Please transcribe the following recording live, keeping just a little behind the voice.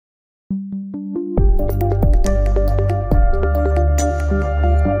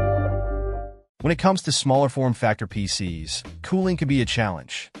When it comes to smaller form factor PCs, cooling can be a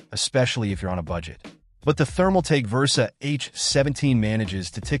challenge, especially if you're on a budget. But the Thermaltake Versa H17 manages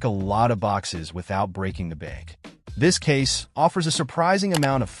to tick a lot of boxes without breaking the bank. This case offers a surprising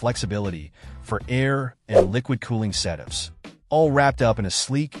amount of flexibility for air and liquid cooling setups, all wrapped up in a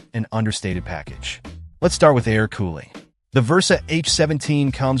sleek and understated package. Let's start with air cooling. The Versa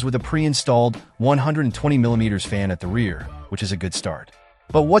H17 comes with a pre-installed 120mm fan at the rear, which is a good start.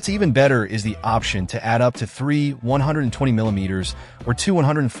 But what's even better is the option to add up to 3 120mm or 2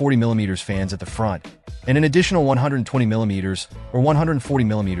 140mm fans at the front, and an additional 120mm or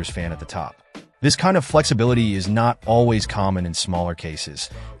 140mm fan at the top. This kind of flexibility is not always common in smaller cases,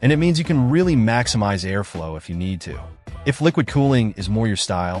 and it means you can really maximize airflow if you need to. If liquid cooling is more your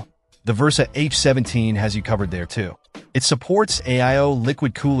style, the Versa H17 has you covered there too. It supports AIO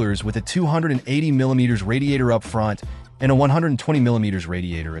liquid coolers with a 280mm radiator up front and a 120mm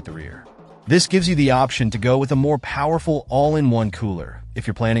radiator at the rear. This gives you the option to go with a more powerful all-in-one cooler if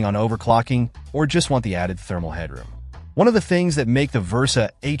you're planning on overclocking or just want the added thermal headroom. One of the things that make the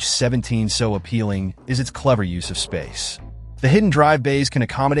Versa H17 so appealing is its clever use of space. The hidden drive bays can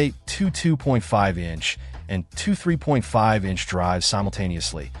accommodate two 2.5-inch and two 3.5-inch drives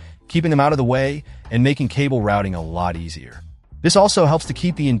simultaneously, keeping them out of the way and making cable routing a lot easier. This also helps to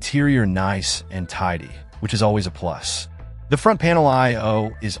keep the interior nice and tidy, which is always a plus. The front panel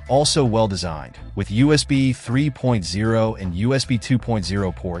I/O is also well designed, with USB 3.0 and USB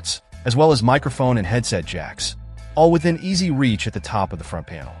 2.0 ports, as well as microphone and headset jacks, all within easy reach at the top of the front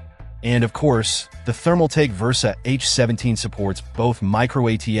panel. And of course, the Thermaltake Versa H17 supports both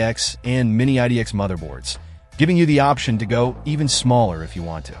Micro-ATX and Mini-IDX motherboards, giving you the option to go even smaller if you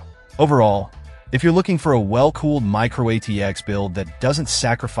want to. Overall, if you're looking for a well-cooled Micro-ATX build that doesn't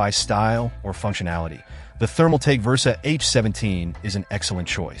sacrifice style or functionality, the Thermaltake Versa H17 is an excellent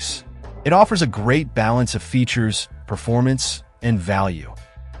choice. It offers a great balance of features, performance, and value,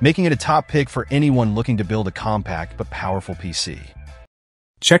 making it a top pick for anyone looking to build a compact but powerful PC.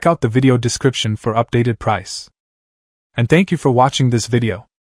 Check out the video description for updated price. And thank you for watching this video.